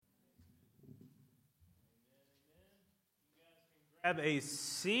Have a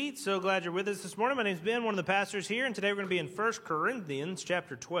seat. So glad you're with us this morning. My name's Ben, one of the pastors here, and today we're going to be in 1 Corinthians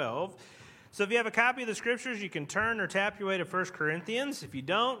chapter 12. So if you have a copy of the scriptures, you can turn or tap your way to 1 Corinthians. If you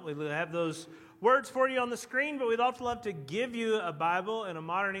don't, we have those words for you on the screen, but we'd also love to give you a Bible in a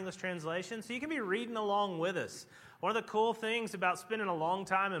modern English translation so you can be reading along with us. One of the cool things about spending a long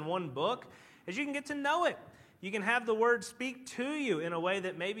time in one book is you can get to know it. You can have the Word speak to you in a way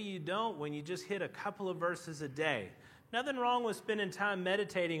that maybe you don't when you just hit a couple of verses a day. Nothing wrong with spending time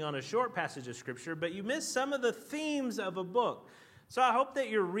meditating on a short passage of Scripture, but you miss some of the themes of a book. So I hope that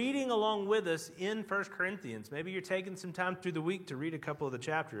you're reading along with us in 1 Corinthians. Maybe you're taking some time through the week to read a couple of the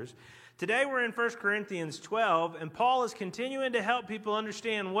chapters. Today we're in 1 Corinthians 12, and Paul is continuing to help people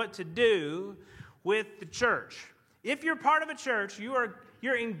understand what to do with the church. If you're part of a church, you're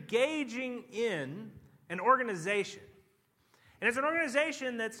engaging in an organization. And it's an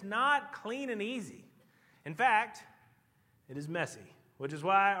organization that's not clean and easy. In fact, it is messy, which is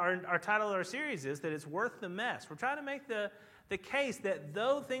why our title of our series is that it's worth the mess. We're trying to make the case that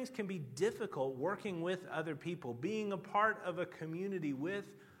though things can be difficult working with other people, being a part of a community with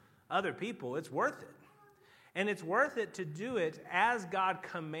other people, it's worth it. And it's worth it to do it as God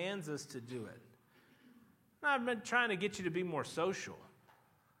commands us to do it. I'm not trying to get you to be more social.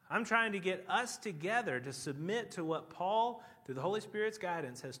 I'm trying to get us together to submit to what Paul, through the Holy Spirit's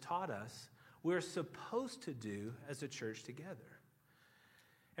guidance, has taught us we're supposed to do as a church together.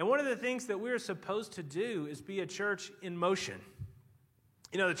 And one of the things that we're supposed to do is be a church in motion.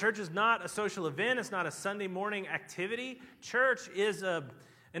 You know, the church is not a social event. It's not a Sunday morning activity. Church is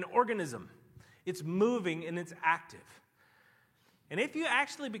an organism. It's moving and it's active. And if you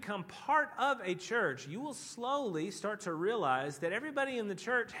actually become part of a church, you will slowly start to realize that everybody in the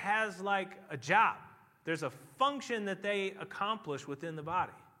church has like a job. There's a function that they accomplish within the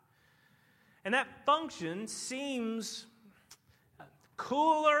body. And that function seems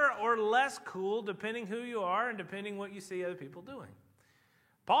cooler or less cool depending who you are and depending what you see other people doing.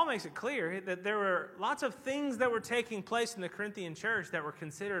 Paul makes it clear that there were lots of things that were taking place in the Corinthian church that were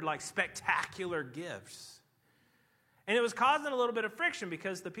considered like spectacular gifts. And it was causing a little bit of friction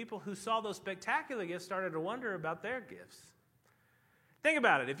because the people who saw those spectacular gifts started to wonder about their gifts. Think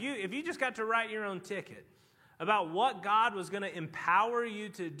about it. If you just got to write your own ticket about what God was going to empower you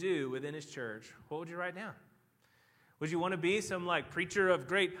to do within His church, what would you write down? Would you want to be some like preacher of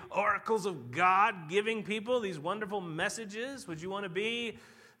great oracles of God giving people these wonderful messages? Would you want to be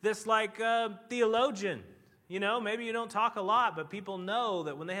this like theologian? You know, maybe you don't talk a lot, but people know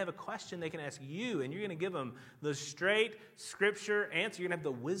that when they have a question, they can ask you, and you're going to give them the straight Scripture answer. You're going to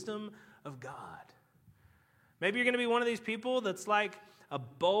have the wisdom of God. Maybe you're going to be one of these people that's like a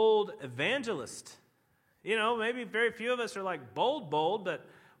bold evangelist. You know, maybe very few of us are like bold, but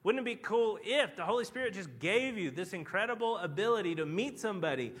wouldn't it be cool if the Holy Spirit just gave you this incredible ability to meet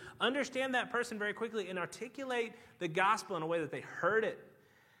somebody, understand that person very quickly, and articulate the gospel in a way that they heard it,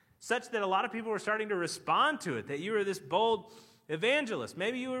 such that a lot of people were starting to respond to it, that you were this bold evangelist.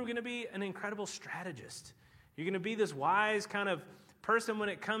 Maybe you were going to be an incredible strategist. You're going to be this wise kind of person when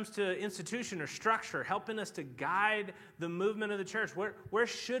it comes to institution or structure, helping us to guide the movement of the church. Where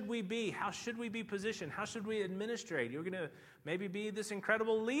should we be? How should we be positioned? How should we administrate? You're going to maybe be this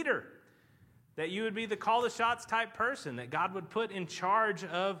incredible leader, that you would be the call the shots type person that God would put in charge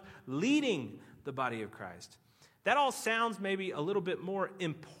of leading the body of Christ. That all sounds maybe a little bit more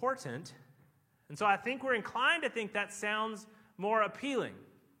important, and so I think we're inclined to think that sounds more appealing.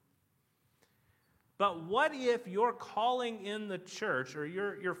 But what if your calling in the church or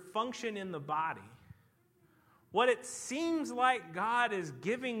your function in the body, what it seems like God is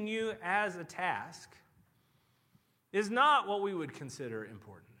giving you as a task, is not what we would consider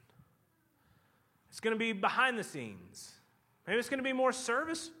important? It's going to be behind the scenes. Maybe it's going to be more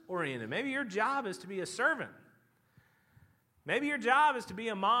service-oriented. Maybe your job is to be a servant. Maybe your job is to be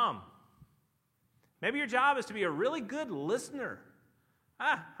a mom. Maybe your job is to be a really good listener.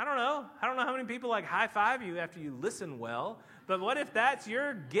 I don't know. I don't know how many people like high-five you after you listen well, but what if that's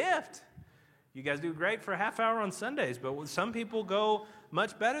your gift? You guys do great for a half hour on Sundays, but some people go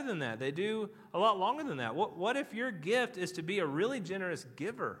much better than that. They do a lot longer than that. What if your gift is to be a really generous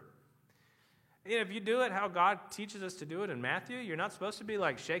giver? You know, if you do it how God teaches us to do it in Matthew, you're not supposed to be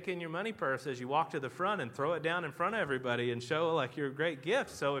like shaking your money purse as you walk to the front and throw it down in front of everybody and show like your great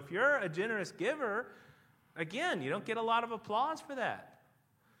gift. So if you're a generous giver, again, you don't get a lot of applause for that.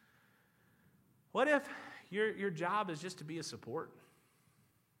 What if your job is just to be a support?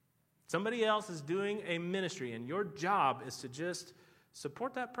 Somebody else is doing a ministry, and your job is to just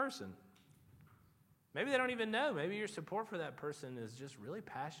support that person. Maybe they don't even know. Maybe your support for that person is just really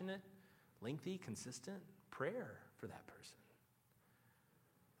passionate, lengthy, consistent prayer for that person.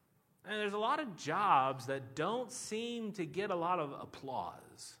 And there's a lot of jobs that don't seem to get a lot of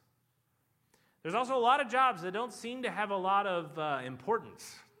applause. There's also a lot of jobs that don't seem to have a lot of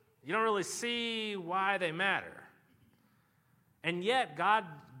importance. You don't really see why they matter. And yet, God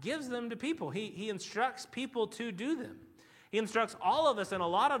gives them to people. He instructs people to do them. He instructs all of us in a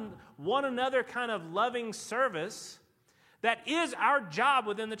lot of one another kind of loving service that is our job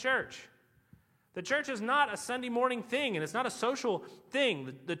within the church. The church is not a Sunday morning thing, and it's not a social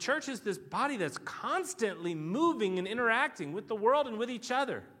thing. The church is this body that's constantly moving and interacting with the world and with each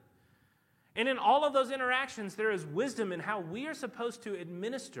other. And in all of those interactions, there is wisdom in how we are supposed to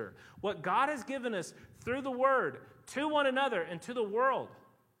administer what God has given us through the Word to one another and to the world.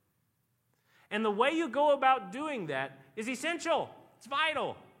 And the way you go about doing that is essential. It's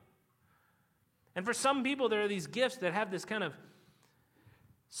vital. And for some people, there are these gifts that have this kind of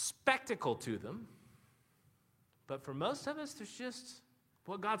spectacle to them. But for most of us, there's just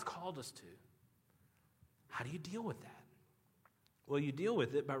what God's called us to. How do you deal with that? Well, you deal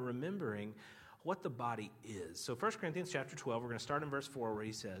with it by remembering what the body is. So 1 Corinthians chapter 12, we're going to start in verse 4 where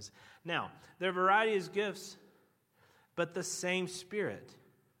he says, "Now, there are varieties of gifts, but the same Spirit.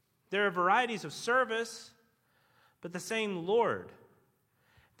 There are varieties of service, but the same Lord.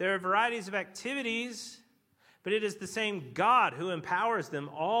 There are varieties of activities, but it is the same God who empowers them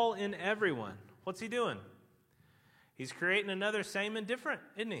all in everyone." What's he doing? He's creating another same and different,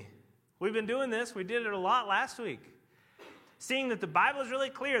 isn't he? We've been doing this. We did it a lot last week. Seeing that the Bible is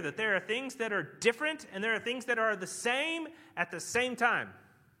really clear that there are things that are different and there are things that are the same at the same time.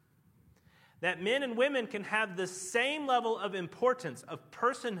 That men and women can have the same level of importance, of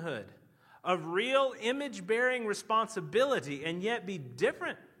personhood, of real image-bearing responsibility, and yet be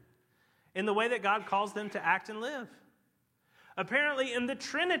different in the way that God calls them to act and live. Apparently, in the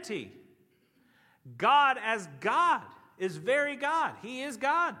Trinity, God as God is very God. He is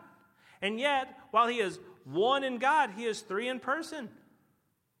God. And yet, while he is one in God, he is three in person.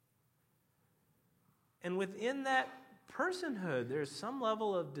 And within that personhood, there's some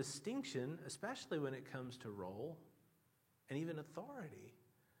level of distinction, especially when it comes to role and even authority.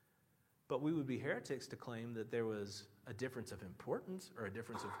 But we would be heretics to claim that there was a difference of importance or a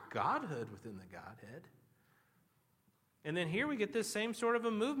difference of godhood within the Godhead. And then here we get this same sort of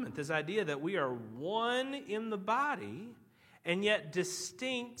a movement, this idea that we are one in the body and yet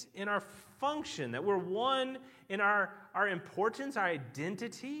distinct in our function, that we're one in our importance, our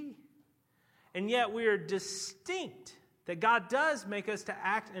identity, and yet we are distinct, that God does make us to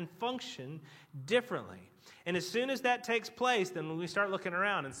act and function differently. And as soon as that takes place, then when we start looking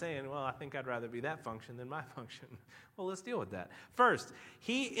around and saying, well, I think I'd rather be that function than my function. Well, let's deal with that. First,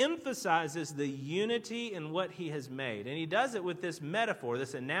 he emphasizes the unity in what he has made. And he does it with this metaphor,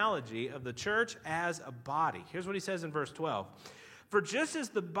 this analogy of the church as a body. Here's what he says in verse 12. "For just as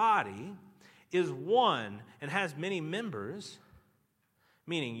the body is one and has many members,"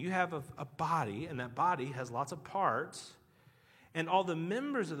 meaning you have a body, and that body has lots of parts, "and all the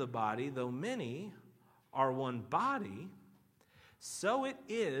members of the body, though many, are one body, so it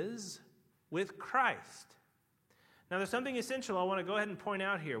is with Christ." Now, there's something essential I want to go ahead and point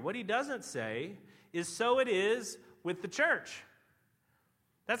out here. What he doesn't say is, so it is with the church.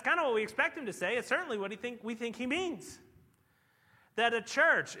 That's kind of what we expect him to say. It's certainly what we think he means. That a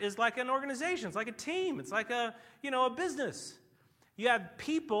church is like an organization. It's like a team. It's like a business. You have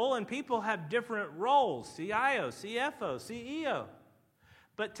people, and people have different roles: CIO, CFO, CEO.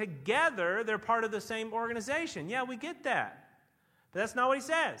 But together, they're part of the same organization. Yeah, we get that. But that's not what he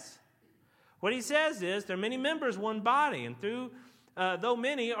says. What he says is, there are many members, one body. And though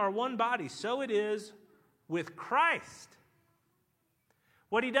many are one body, so it is with Christ.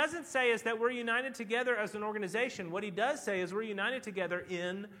 What he doesn't say is that we're united together as an organization. What he does say is we're united together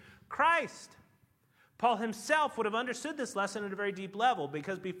in Christ. Paul himself would have understood this lesson at a very deep level,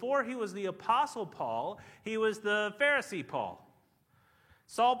 because before he was the Apostle Paul, he was the Pharisee Paul.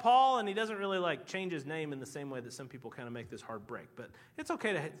 Saul Paul, and he doesn't really change his name in the same way that some people kind of make this hard break, but it's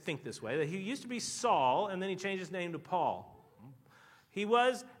okay to think this way, that he used to be Saul, and then he changed his name to Paul. He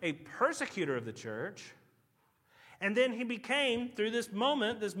was a persecutor of the church, and then he became, through this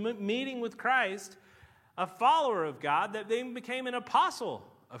moment, this meeting with Christ, a follower of God, that then became an apostle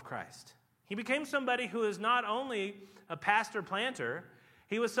of Christ. He became somebody who is not only a pastor-planter,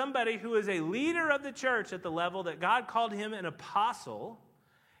 he was somebody who is a leader of the church at the level that God called him an apostle,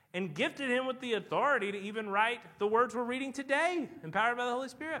 and gifted him with the authority to even write the words we're reading today, empowered by the Holy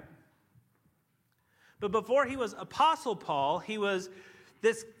Spirit. But before he was Apostle Paul, he was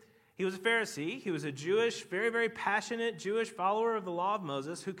He was a Pharisee. He was a Jewish, very, very passionate Jewish follower of the law of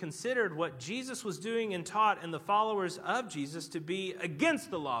Moses who considered what Jesus was doing and taught and the followers of Jesus to be against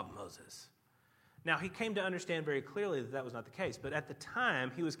the law of Moses. Now, he came to understand very clearly that that was not the case, but at the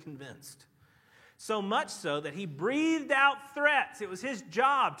time, he was convinced. So much so that he breathed out threats. It was his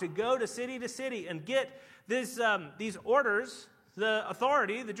job to go to city and get these orders, the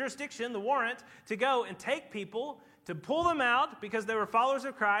authority, the jurisdiction, the warrant, to go and take people, to pull them out because they were followers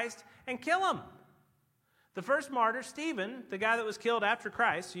of Christ, and kill them. The first martyr, Stephen, the guy that was killed after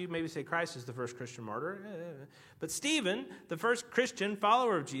Christ, you maybe say Christ is the first Christian martyr, but Stephen, the first Christian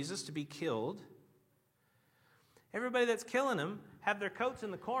follower of Jesus to be killed, everybody that's killing him have their coats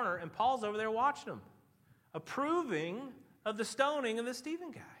in the corner, and Paul's over there watching them, approving of the stoning of the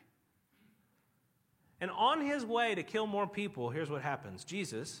Stephen guy. And on his way to kill more people, here's what happens.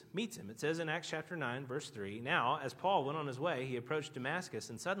 Jesus meets him. It says in Acts chapter 9, verse 3, "Now, as Paul went on his way, he approached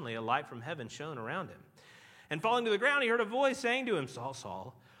Damascus, and suddenly a light from heaven shone around him. And falling to the ground, he heard a voice saying to him, 'Saul,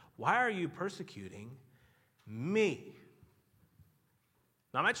 Saul, why are you persecuting me?'"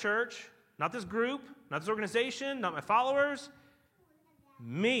 Not my church, not this group, not this organization, not my followers.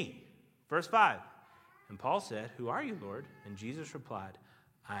 Me. Verse 5. "And Paul said, 'Who are you, Lord?' And Jesus replied,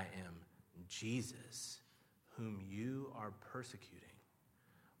 'I am Jesus, whom you are persecuting.'"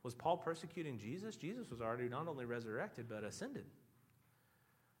 Was Paul persecuting Jesus? Jesus was already not only resurrected, but ascended.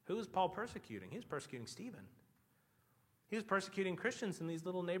 Who was Paul persecuting? He was persecuting Stephen. He was persecuting Christians in these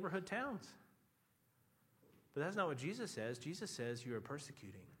little neighborhood towns. But that's not what Jesus says. Jesus says, "You are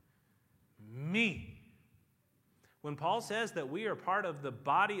persecuting me." When Paul says that we are part of the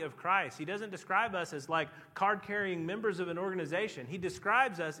body of Christ, he doesn't describe us as like card-carrying members of an organization. He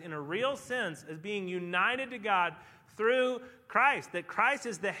describes us in a real sense as being united to God through Christ, that Christ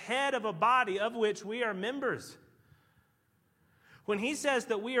is the head of a body of which we are members. When he says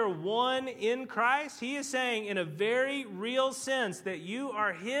that we are one in Christ, he is saying in a very real sense that you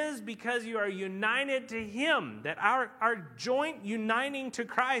are his because you are united to him, that our joint uniting to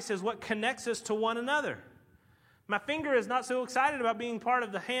Christ is what connects us to one another. My finger is not so excited about being part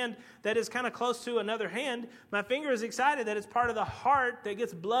of the hand that is kind of close to another hand. My finger is excited that it's part of the heart that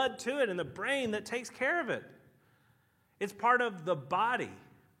gets blood to it and the brain that takes care of it. It's part of the body.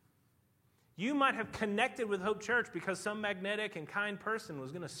 You might have connected with Hope Church because some magnetic and kind person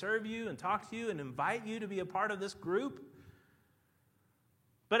was going to serve you and talk to you and invite you to be a part of this group.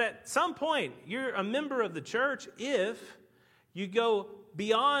 But at some point, you're a member of the church if you go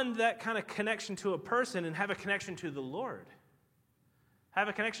beyond that kind of connection to a person and have a connection to the Lord. Have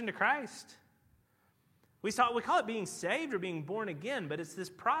a connection to Christ. We call it being saved or being born again, but it's this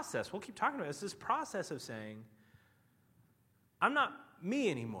process. We'll keep talking about it. It's this process of saying, I'm not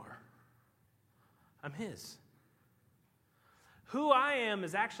me anymore. I'm his. Who I am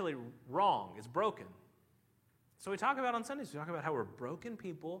is actually wrong. It's broken. So we talk about on Sundays, we talk about how we're broken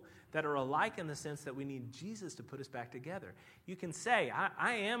people that are alike in the sense that we need Jesus to put us back together. You can say,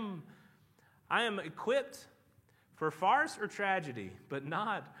 I am equipped for farce or tragedy, but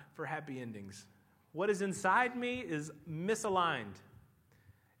not for happy endings. What is inside me is misaligned.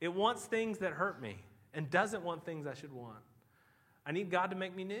 It wants things that hurt me and doesn't want things I should want. I need God to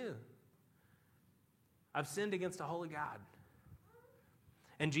make me new. I've sinned against a holy God.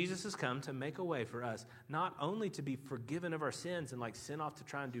 And Jesus has come to make a way for us, not only to be forgiven of our sins and like sin off to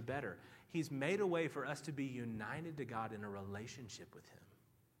try and do better. He's made a way for us to be united to God in a relationship with him.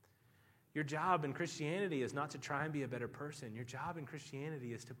 Your job in Christianity is not to try and be a better person. Your job in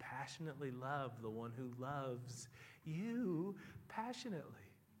Christianity is to passionately love the one who loves you passionately.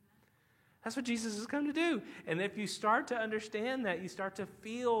 That's what Jesus has come to do. And if you start to understand that, you start to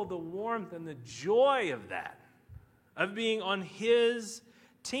feel the warmth and the joy of that, of being on his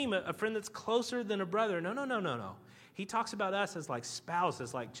team, a friend that's closer than a brother. No. He talks about us as like spouse,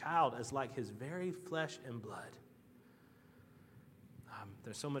 as like child, as like his very flesh and blood.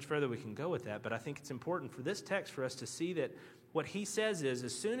 There's so much further we can go with that, but I think it's important for this text for us to see that what he says is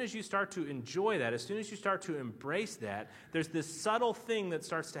as soon as you start to enjoy that, as soon as you start to embrace that, there's this subtle thing that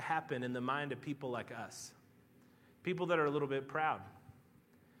starts to happen in the mind of people like us, people that are a little bit proud.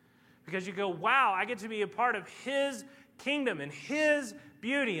 Because you go, wow, I get to be a part of his kingdom and his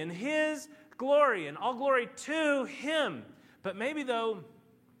beauty and his glory and all glory to him. But maybe though,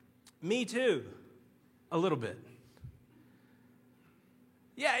 me too, a little bit.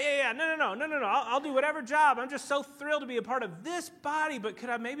 Yeah. No. I'll do whatever job. I'm just so thrilled to be a part of this body, but could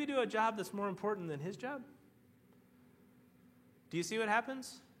I maybe do a job that's more important than his job? Do you see what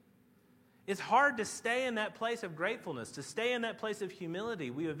happens? It's hard to stay in that place of gratefulness, to stay in that place of humility.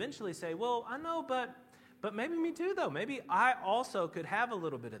 We eventually say, well, I know, but maybe me too, though. Maybe I also could have a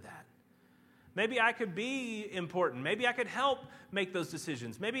little bit of that. Maybe I could be important. Maybe I could help make those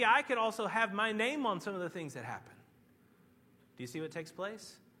decisions. Maybe I could also have my name on some of the things that happen. Do you see what takes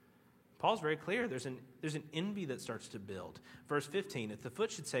place? Paul's very clear. There's an envy that starts to build. Verse 15, if the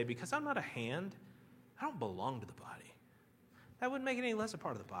foot should say, because I'm not a hand, I don't belong to the body, that wouldn't make it any less a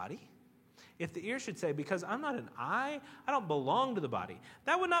part of the body. If the ear should say, because I'm not an eye, I don't belong to the body,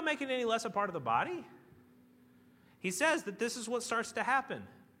 that would not make it any less a part of the body. He says that this is what starts to happen.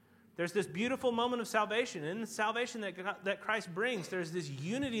 There's this beautiful moment of salvation. In the salvation that Christ brings, there's this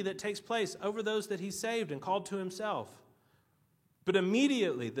unity that takes place over those that he saved and called to himself. But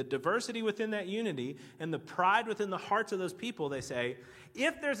immediately, the diversity within that unity and the pride within the hearts of those people, they say,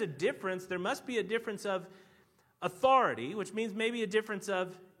 if there's a difference, there must be a difference of authority, which means maybe a difference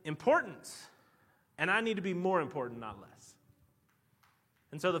of importance. And I need to be more important, not less.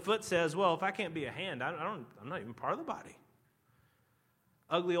 And so the foot says, well, if I can't be a hand, I'm not even part of the body.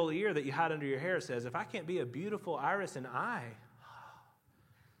 Ugly old ear that you hide under your hair says, if I can't be a beautiful iris and eye,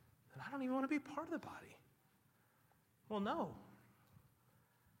 then I don't even want to be part of the body. Well, no.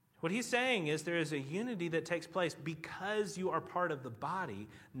 What he's saying is there is a unity that takes place because you are part of the body,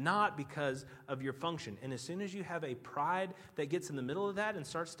 not because of your function. And as soon as you have a pride that gets in the middle of that and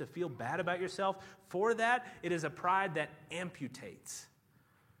starts to feel bad about yourself for that, it is a pride that amputates.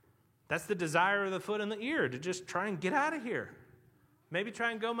 That's the desire of the foot and the ear, to just try and get out of here. Maybe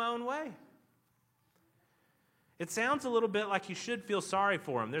try and go my own way. It sounds a little bit like you should feel sorry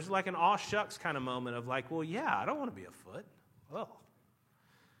for him. There's like an aw shucks kind of moment of like, well, yeah, I don't want to be a foot. Well,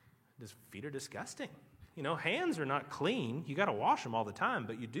 his feet are disgusting. You know, hands are not clean. You got to wash them all the time,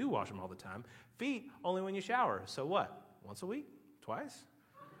 but you do wash them all the time. Feet, only when you shower. So what? Once a week? Twice?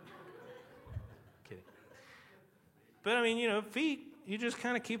 Kidding. But I mean, you know, feet, you just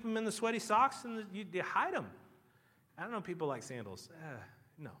kind of keep them in the sweaty socks and you hide them. I don't know people like sandals.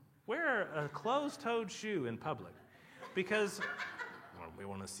 No. Wear a closed-toed shoe in public because we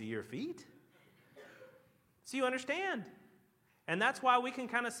want to see your feet. So you understand. And that's why we can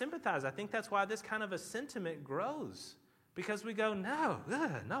kind of sympathize. I think that's why this kind of a sentiment grows. Because we go, no,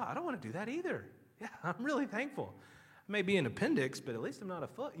 I don't want to do that either. Yeah, I'm really thankful. I may be an appendix, but at least I'm not a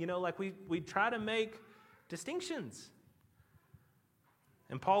foot. You know, like we try to make distinctions.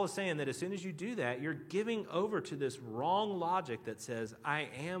 And Paul is saying that as soon as you do that, you're giving over to this wrong logic that says, I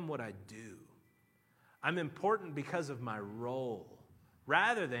am what I do. I'm important because of my role.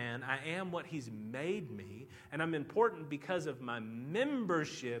 Rather than, I am what he's made me, and I'm important because of my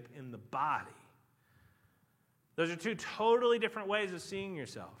membership in the body. Those are two totally different ways of seeing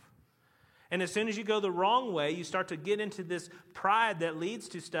yourself. And as soon as you go the wrong way, you start to get into this pride that leads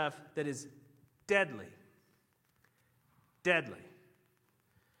to stuff that is deadly. Deadly.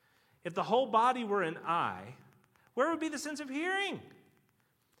 If the whole body were an eye, where would be the sense of hearing?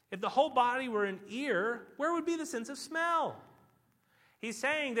 If the whole body were an ear, where would be the sense of smell? He's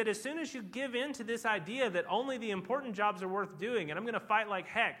saying that as soon as you give in to this idea that only the important jobs are worth doing, and I'm going to fight like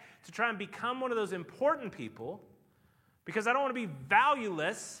heck to try and become one of those important people, because I don't want to be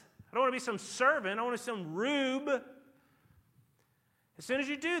valueless, I don't want to be some servant, I don't want to be some rube. As soon as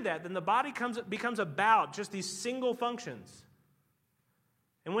you do that, then the body becomes about just these single functions.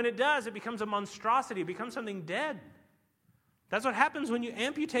 And when it does, it becomes a monstrosity. It becomes something dead. That's what happens when you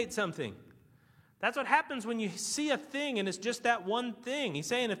amputate something. That's what happens when you see a thing and it's just that one thing. He's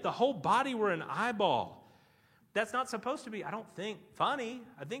saying if the whole body were an eyeball, that's not supposed to be, I don't think, funny.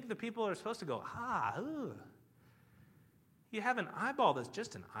 I think the people are supposed to go, ugh. You have an eyeball that's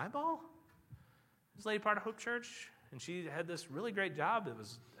just an eyeball? This lady part of Hope Church, and she had this really great job. It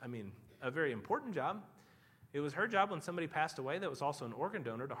was, a very important job. It was her job when somebody passed away that was also an organ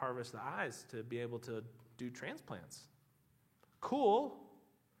donor to harvest the eyes to be able to do transplants. Cool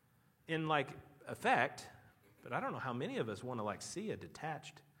in effect, but I don't know how many of us want to see a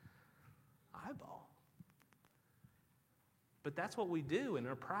detached eyeball. But that's what we do in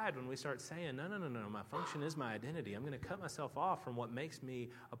our pride when we start saying, no, my function is my identity. I'm going to cut myself off from what makes me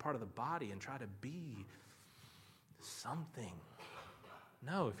a part of the body and try to be something.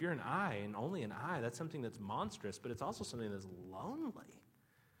 No, if you're an eye and only an eye, that's something that's monstrous, but it's also something that's lonely.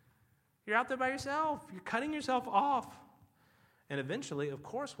 You're out there by yourself. You're cutting yourself off. And eventually, of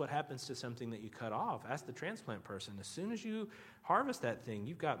course, what happens to something that you cut off? Ask the transplant person. As soon as you harvest that thing,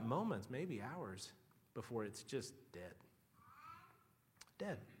 you've got moments, maybe hours, before it's just dead.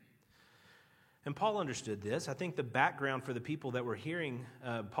 Dead. And Paul understood this. I think the background for the people that were hearing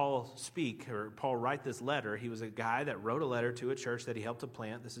Paul speak, or Paul write this letter, he was a guy that wrote a letter to a church that he helped to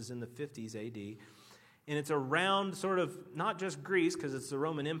plant. This is in the 50s A.D., and it's around sort of not just Greece, because it's the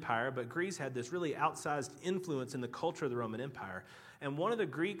Roman Empire, but Greece had this really outsized influence in the culture of the Roman Empire. And one of the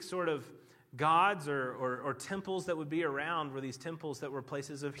Greek sort of gods or temples that would be around were these temples that were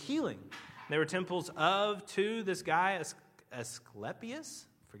places of healing. They were temples to this guy, Asclepius,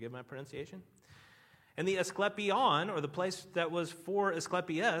 forgive my pronunciation. And the Asclepion, or the place that was for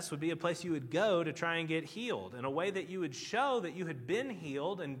Asclepius, would be a place you would go to try and get healed. And a way that you would show that you had been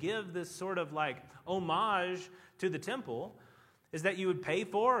healed and give this sort of like homage to the temple is that you would pay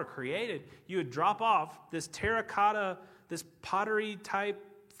for or create it. You would drop off this terracotta, this pottery type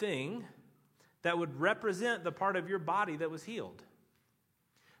thing that would represent the part of your body that was healed.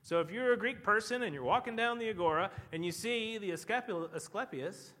 So if you're a Greek person and you're walking down the agora and you see the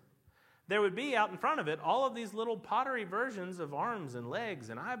Asclepius, there would be out in front of it all of these little pottery versions of arms and legs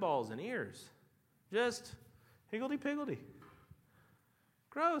and eyeballs and ears. Just higgledy-piggledy.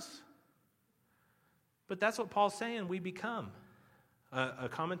 Gross. But that's what Paul's saying we become. A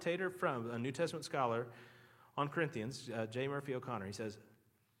commentator from a New Testament scholar on Corinthians, J. Murphy O'Connor, he says,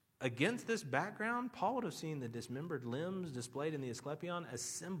 against this background, Paul would have seen the dismembered limbs displayed in the Asclepion as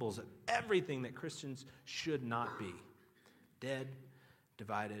symbols of everything that Christians should not be. Dead,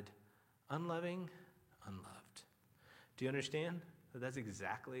 divided, unloving, unloved. Do you understand that that's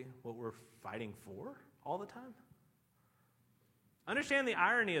exactly what we're fighting for all the time? Understand the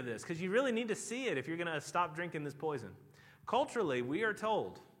irony of this, because you really need to see it if you're going to stop drinking this poison. Culturally, we are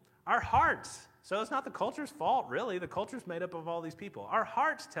told, our hearts, so it's not the culture's fault, really. The culture's made up of all these people. Our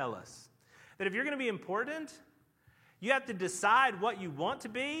hearts tell us that if you're going to be important, you have to decide what you want to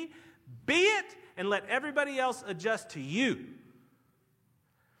be it, and let everybody else adjust to you.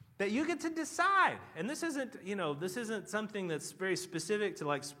 That you get to decide. And this isn't something that's very specific to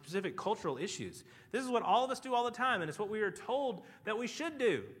like specific cultural issues. This is what all of us do all the time, and it's what we are told that we should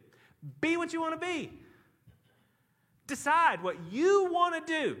do. Be what you want to be. Decide what you want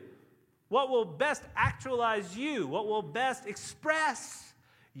to do. What will best actualize you. What will best express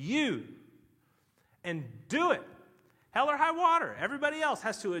you. And do it. Hell or high water. Everybody else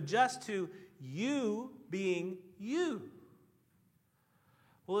has to adjust to you being you.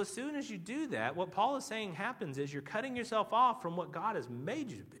 Well, as soon as you do that, what Paul is saying happens is you're cutting yourself off from what God has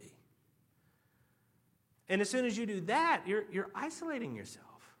made you to be. And as soon as you do that, you're isolating yourself.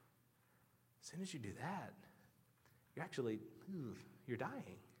 As soon as you do that, you're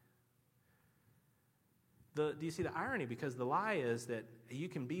dying. Do you see the irony? Because the lie is that you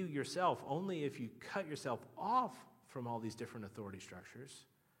can be yourself only if you cut yourself off from all these different authority structures.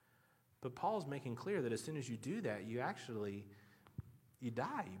 But Paul's making clear that as soon as you do that, you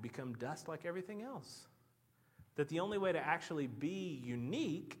die. You become dust like everything else. That the only way to actually be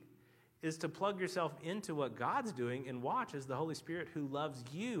unique is to plug yourself into what God's doing and watch as the Holy Spirit, who loves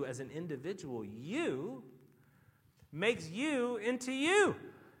you as an individual, makes you into you.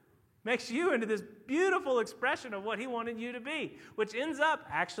 Makes you into this beautiful expression of what he wanted you to be, which ends up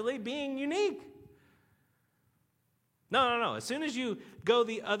actually being unique. No. As soon as you go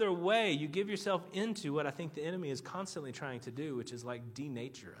the other way, you give yourself into what I think the enemy is constantly trying to do, which is like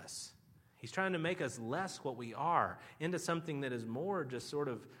denature us. He's trying to make us less what we are into something that is more just sort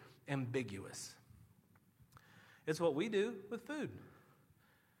of ambiguous. It's what we do with food.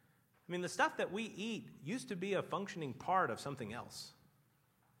 I mean, the stuff that we eat used to be a functioning part of something else.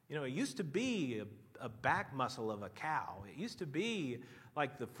 You know, it used to be a back muscle of a cow. It used to be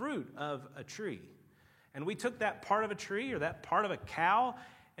like the fruit of a tree. And we took that part of a tree or that part of a cow,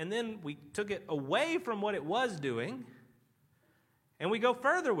 and then we took it away from what it was doing, and we go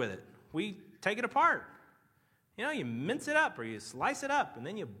further with it. We take it apart. You know, you mince it up or you slice it up, and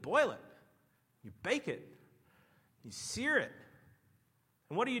then you boil it. You bake it. You sear it.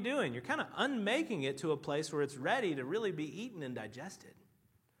 And what are you doing? You're kind of unmaking it to a place where it's ready to really be eaten and digested.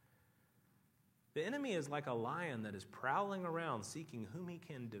 The enemy is like a lion that is prowling around seeking whom he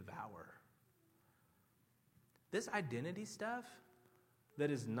can devour. This identity stuff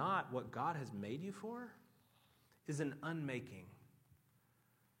that is not what God has made you for is an unmaking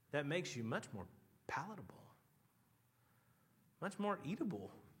that makes you much more palatable, much more eatable.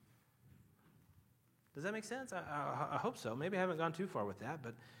 Does that make sense? I hope so. Maybe I haven't gone too far with that,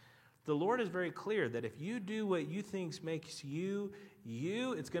 but the Lord is very clear that if you do what you think makes you,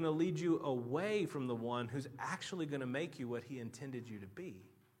 it's going to lead you away from the one who's actually going to make you what he intended you to be.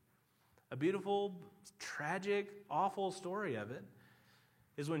 A beautiful, tragic, awful story of it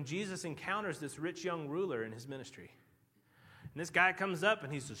is when Jesus encounters this rich young ruler in his ministry. And this guy comes up,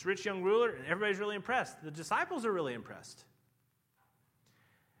 and he's this rich young ruler, and everybody's really impressed. The disciples are really impressed.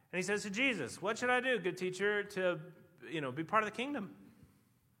 And he says to Jesus, "What should I do, good teacher, to be part of the kingdom?"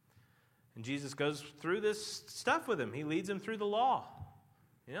 And Jesus goes through this stuff with him. He leads him through the law.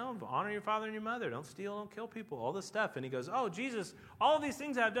 Honor your father and your mother. Don't steal, don't kill people, all this stuff. And he goes, oh, Jesus, all of these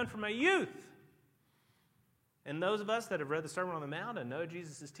things I've done from my youth. And those of us that have read the Sermon on the Mount and know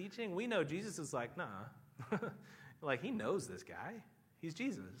Jesus' teaching, we know Jesus is like, nah. Like, he knows this guy. He's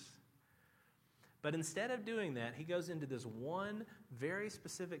Jesus. But instead of doing that, he goes into this one very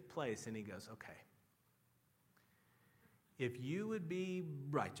specific place and he goes, okay, if you would be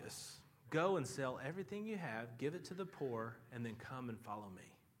righteous, go and sell everything you have, give it to the poor, and then come and follow me.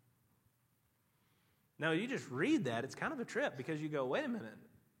 Now, you just read that, it's kind of a trip because you go, wait a minute.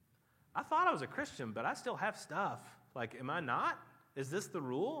 I thought I was a Christian, but I still have stuff. Like, am I not? Is this the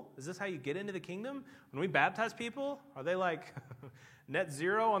rule? Is this how you get into the kingdom? When we baptize people, are they like net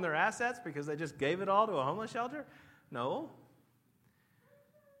zero on their assets because they just gave it all to a homeless shelter? No.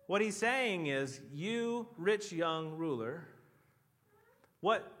 What he's saying is, you rich young ruler,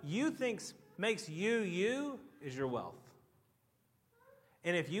 what you think makes you you is your wealth.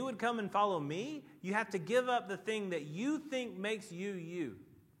 And if you would come and follow me, you have to give up the thing that you think makes you you.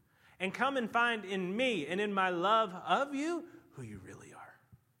 And come and find in me and in my love of you who you really are.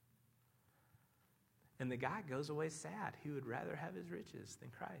 And the guy goes away sad. He would rather have his riches than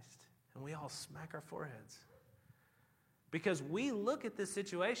Christ. And we all smack our foreheads. Because we look at this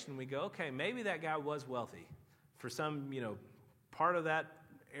situation, we go, okay, maybe that guy was wealthy. For some, part of that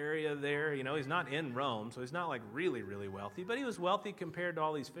area there, he's not in Rome, so he's not like really, really wealthy, but he was wealthy compared to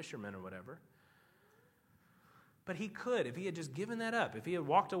all these fishermen or whatever. But he could, if he had just given that up, if he had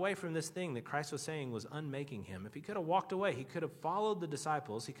walked away from this thing that Christ was saying was unmaking him, if he could have walked away, he could have followed the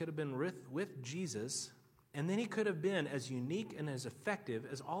disciples, he could have been with Jesus, and then he could have been as unique and as effective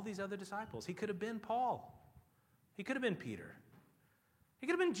as all these other disciples. He could have been Paul. He could have been Peter. He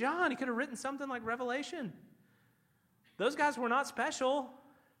could have been John. He could have written something like Revelation. Those guys were not special.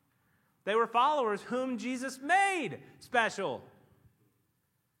 They were followers whom Jesus made special.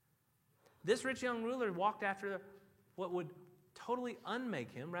 This rich young ruler walked after what would totally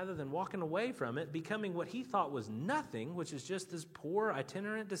unmake him rather than walking away from it, becoming what he thought was nothing, which is just this poor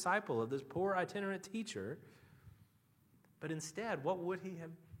itinerant disciple of this poor itinerant teacher. But instead, what would he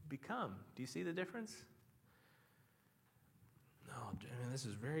have become? Do you see the difference? No, this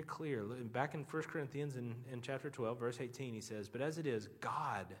is very clear. Back in 1 Corinthians in chapter 12, verse 18, he says, but as it is,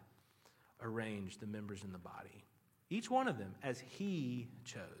 God arranged the members in the body, each one of them as he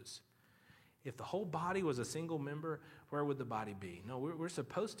chose. If the whole body was a single member, where would the body be? No, we're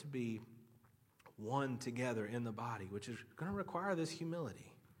supposed to be one together in the body, which is going to require this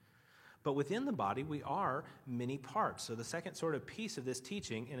humility. But within the body, we are many parts. So the second sort of piece of this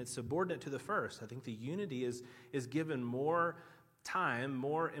teaching, and it's subordinate to the first. I think the unity is given more time,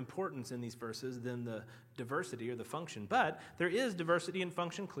 more importance in these verses than the diversity or the function. But there is diversity and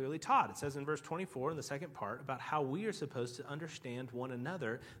function clearly taught. It says in verse 24 in the second part about how we are supposed to understand one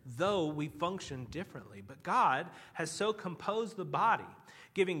another, though we function differently. But God has so composed the body,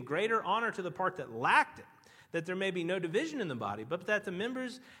 giving greater honor to the part that lacked it, that there may be no division in the body, but that the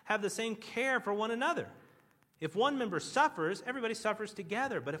members have the same care for one another. If one member suffers, everybody suffers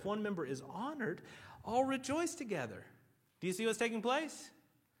together. But if one member is honored, all rejoice together. Do you see what's taking place?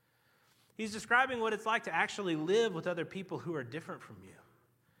 He's describing what it's like to actually live with other people who are different from you.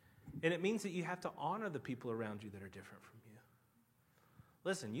 And it means that you have to honor the people around you that are different from you.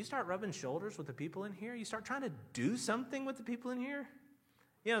 Listen, you start rubbing shoulders with the people in here, you start trying to do something with the people in here.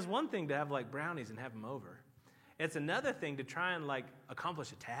 It's one thing to have like brownies and have them over. It's another thing to try and like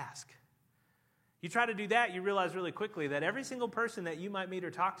accomplish a task. You try to do that, you realize really quickly that every single person that you might meet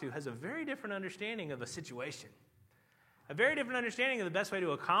or talk to has a very different understanding of a situation. A very different understanding of the best way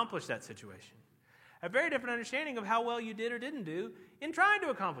to accomplish that situation. A very different understanding of how well you did or didn't do in trying to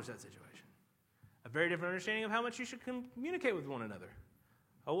accomplish that situation. A very different understanding of how much you should communicate with one another.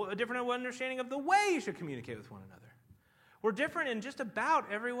 A different understanding of the way you should communicate with one another. We're different in just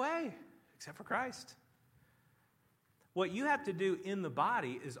about every way, except for Christ. What you have to do in the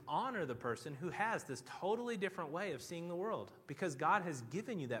body is honor the person who has this totally different way of seeing the world, because God has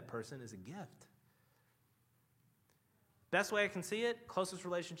given you that person as a gift. Best way I can see it, closest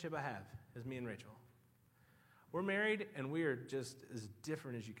relationship I have is me and Rachel. We're married, and we are just as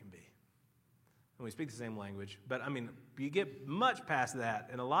different as you can be. And we speak the same language, but you get much past that,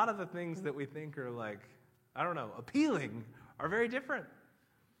 and a lot of the things that we think are like, appealing are very different.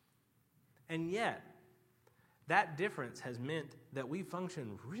 And yet, that difference has meant that we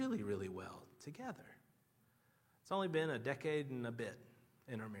function really, really well together. It's only been a decade and a bit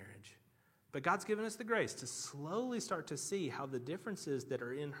in our marriage. But God's given us the grace to slowly start to see how the differences that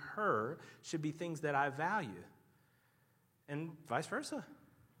are in her should be things that I value. And vice versa.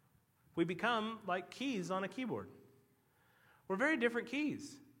 We become like keys on a keyboard. We're very different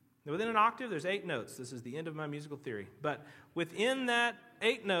keys. Within an octave, there's 8 notes. This is the end of my musical theory. But within that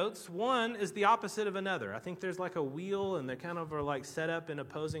 8 notes, one is the opposite of another. I think there's like a wheel, and they kind of are like set up in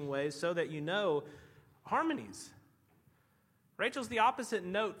opposing ways so that you know harmonies. Rachel's the opposite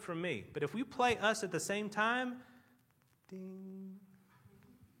note from me. But if we play us at the same time, ding,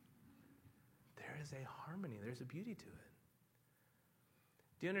 there is a harmony. There's a beauty to it.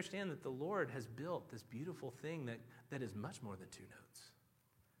 Do you understand that the Lord has built this beautiful thing that is much more than 2 notes?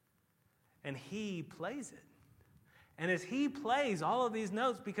 And he plays it. And as he plays all of these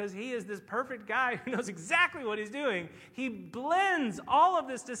notes, because he is this perfect guy who knows exactly what he's doing, he blends all of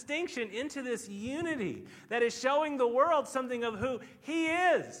this distinction into this unity that is showing the world something of who he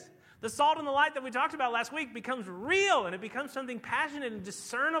is. The salt and the light that we talked about last week becomes real, and it becomes something passionate and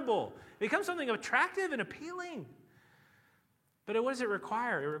discernible. It becomes something attractive and appealing. But what does it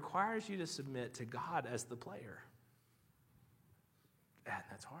require? It requires you to submit to God as the player. And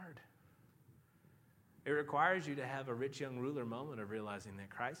that's hard. It requires you to have a rich young ruler moment of realizing that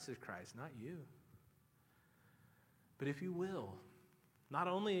Christ is Christ, not you. But if you will, not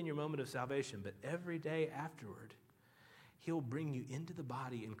only in your moment of salvation, but every day afterward, he'll bring you into the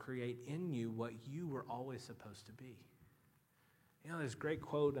body and create in you what you were always supposed to be. You know, there's a great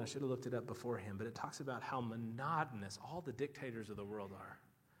quote, and I should have looked it up beforehand, but it talks about how monotonous all the dictators of the world are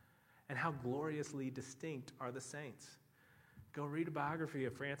and how gloriously distinct are the saints. Go read a biography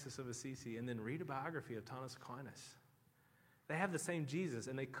of Francis of Assisi and then read a biography of Thomas Aquinas. They have the same Jesus,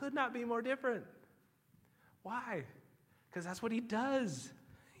 and they could not be more different. Why? Because that's what he does.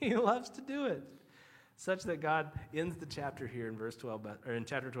 He loves to do it. Such that God ends the chapter here in in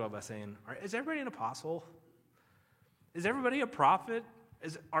chapter 12 by saying, is everybody an apostle? Is everybody a prophet?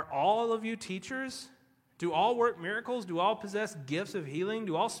 Are all of you teachers? Do all work miracles? Do all possess gifts of healing?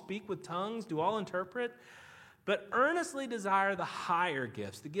 Do all speak with tongues? Do all interpret? But earnestly desire the higher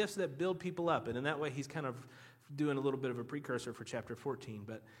gifts, the gifts that build people up. And in that way, he's kind of doing a little bit of a precursor for chapter 14.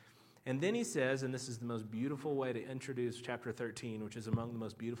 And then he says, and this is the most beautiful way to introduce chapter 13, which is among the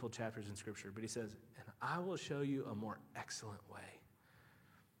most beautiful chapters in Scripture. But he says, and I will show you a more excellent way.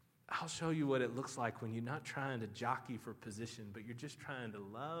 I'll show you what it looks like when you're not trying to jockey for position, but you're just trying to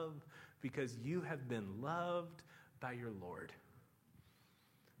love because you have been loved by your Lord.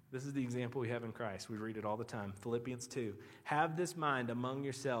 This is the example we have in Christ. We read it all the time. Philippians 2. Have this mind among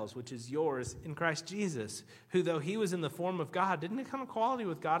yourselves, which is yours in Christ Jesus, who though he was in the form of God, didn't come equality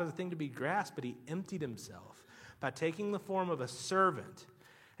with God as a thing to be grasped, but he emptied himself by taking the form of a servant.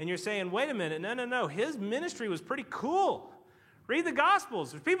 And you're saying, wait a minute, no. His ministry was pretty cool. Read the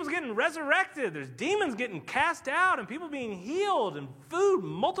Gospels. There's people getting resurrected. There's demons getting cast out and people being healed and food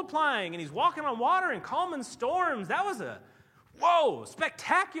multiplying. And he's walking on water and calming storms. That was a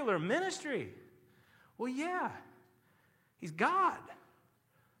spectacular ministry. Well, yeah, he's God.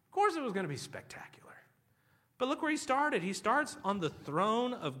 Of course it was going to be spectacular. But look where he started. He starts on the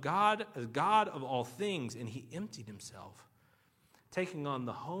throne of God as God of all things, and he emptied himself, taking on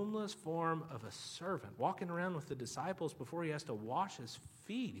the homeless form of a servant, walking around with the disciples before he has to wash his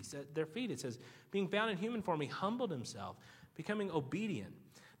feet. He said, their feet, it says, being found in human form, he humbled himself, becoming obedient,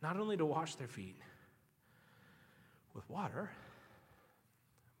 not only to wash their feet with water,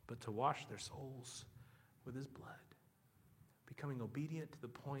 but to wash their souls with his blood, becoming obedient to the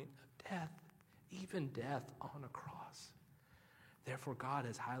point of death, even death on a cross. Therefore, God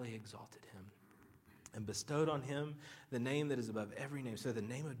has highly exalted him and bestowed on him the name that is above every name. So the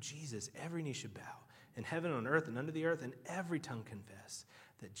name of Jesus, every knee should bow, in heaven, on earth, and under the earth, and every tongue confess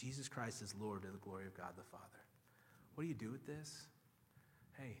that Jesus Christ is Lord to the glory of God the Father. What do you do with this?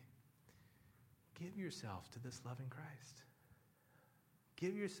 Hey, give yourself to this loving Christ.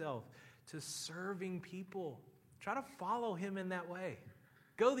 Give yourself to serving people. Try to follow him in that way.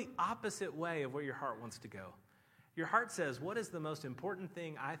 Go the opposite way of where your heart wants to go. Your heart says, what is the most important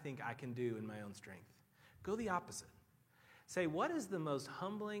thing I think I can do in my own strength? Go the opposite. Say, what is the most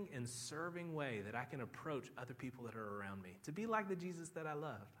humbling and serving way that I can approach other people that are around me? To be like the Jesus that I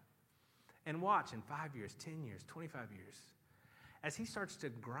love. And watch in 5 years, 10 years, 25 years, as he starts to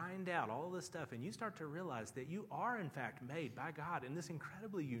grind out all this stuff and you start to realize that you are in fact made by God in this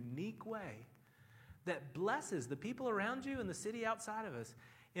incredibly unique way that blesses the people around you and the city outside of us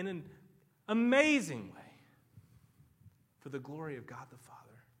in an amazing way for the glory of God the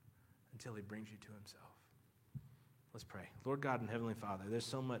Father until he brings you to himself. Let's pray. Lord God and Heavenly Father, there's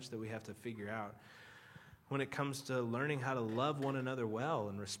so much that we have to figure out when it comes to learning how to love one another well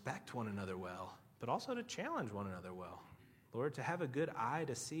and respect one another well, but also to challenge one another well. Lord, to have a good eye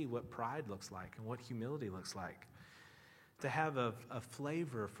to see what pride looks like and what humility looks like. To have a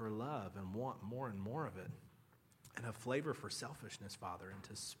flavor for love and want more and more of it. and a flavor for selfishness, Father, and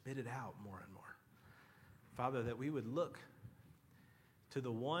to spit it out more and more. Father, that we would look to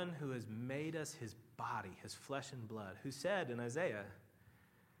the one who has made us his body, his flesh and blood, who said in Isaiah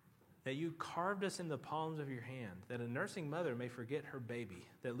that you carved us in the palms of your hand, that a nursing mother may forget her baby,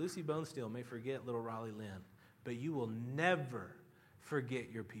 that Lucy Bonesteel may forget little Raleigh Lynn, but you will never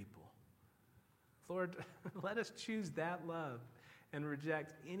forget your people. Lord, let us choose that love and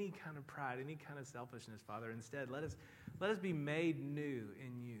reject any kind of pride, any kind of selfishness, Father. Instead, let us be made new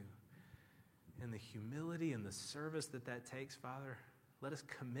in you. And the humility and the service that takes, Father, let us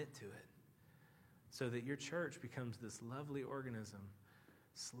commit to it so that your church becomes this lovely organism,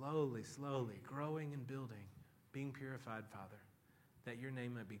 slowly growing and building, being purified, Father, that your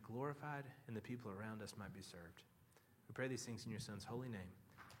name might be glorified and the people around us might be served. We pray these things in your Son's holy name.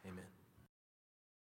 Amen.